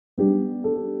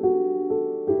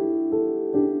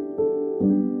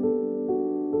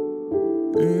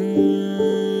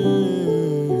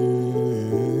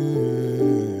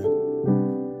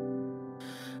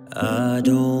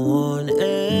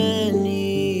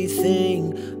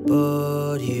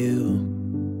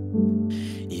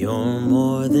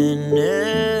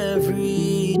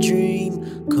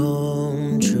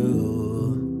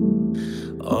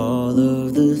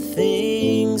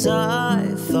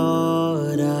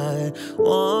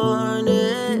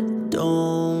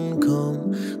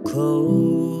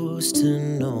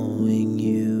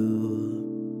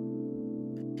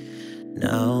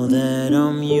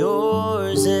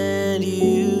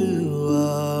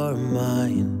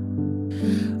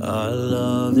Our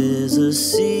love is a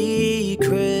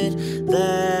secret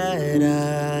that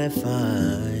I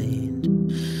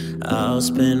find. I'll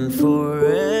spend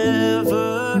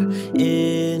forever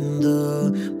in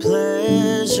the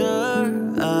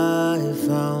pleasure I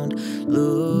found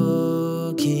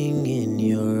looking in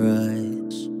your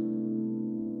eyes.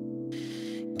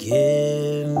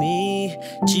 Give me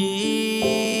Jesus.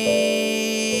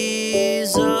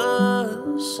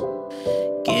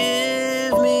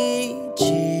 Give me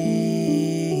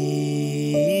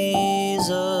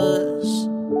Jesus.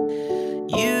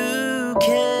 You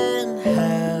can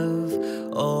have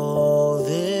all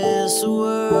this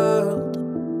world.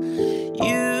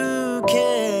 You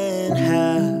can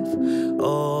have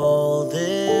all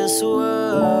this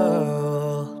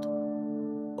world.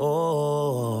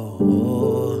 Oh,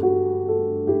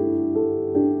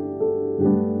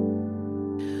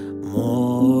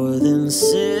 more than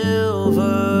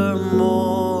silver,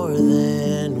 more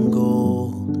than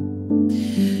gold.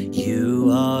 You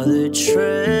are the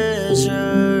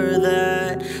treasure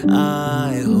that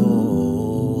I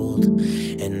hold.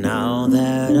 And now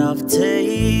that I've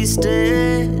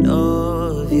tasted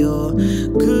of your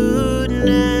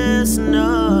goodness,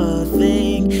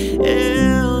 nothing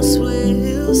else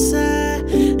will satisfy.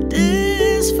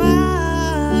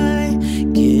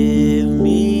 Give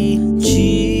me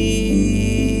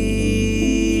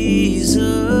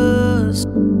Jesus.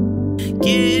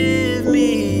 Give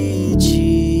me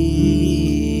Jesus.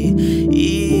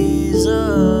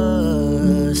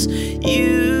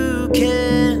 You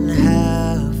can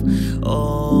have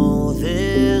all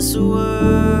this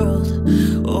world.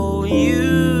 Oh,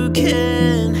 you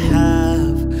can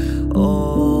have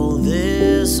all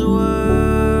this world.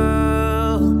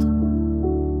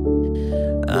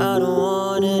 I don't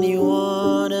want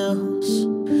anyone else.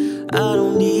 I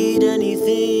don't need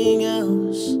anything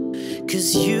else.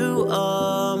 'Cause you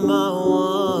are my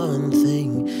one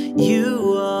thing.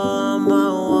 You are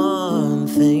my one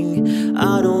thing.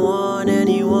 I don't want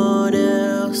anyone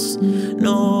else.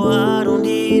 No, I don't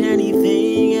need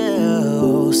anything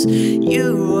else.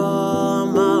 You are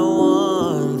my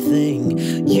one thing.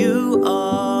 You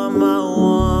are my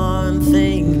one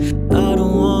thing. I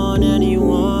don't want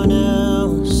anyone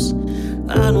else.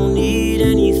 I don't need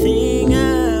anything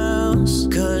else.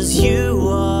 'Cause you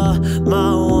are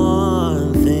my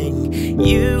one thing.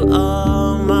 You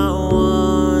are my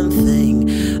one thing.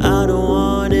 I don't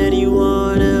want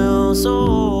anyone else.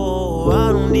 Oh,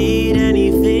 I don't need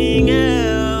anything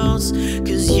else.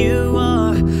 'Cause you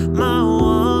are my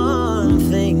one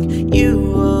thing.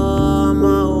 You are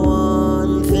my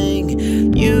one thing.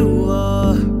 You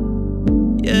are,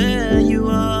 yeah, you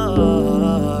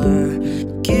are.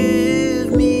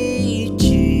 Give me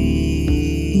Jesus.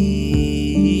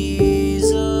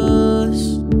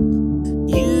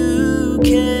 You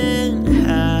can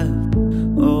have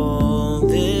all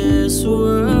this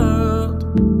world.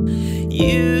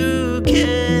 You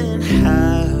can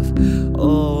have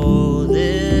all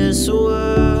this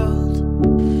world.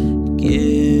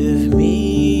 Give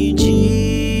me Jesus.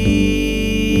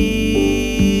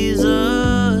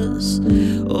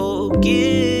 Oh,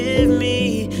 give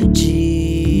me Jesus.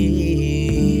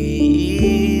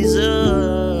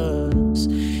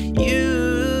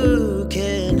 You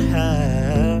can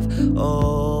have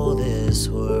all this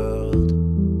world.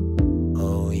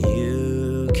 Oh,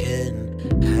 you can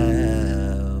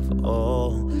have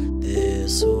all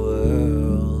this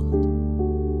world.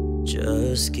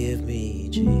 Just give me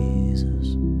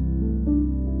Jesus.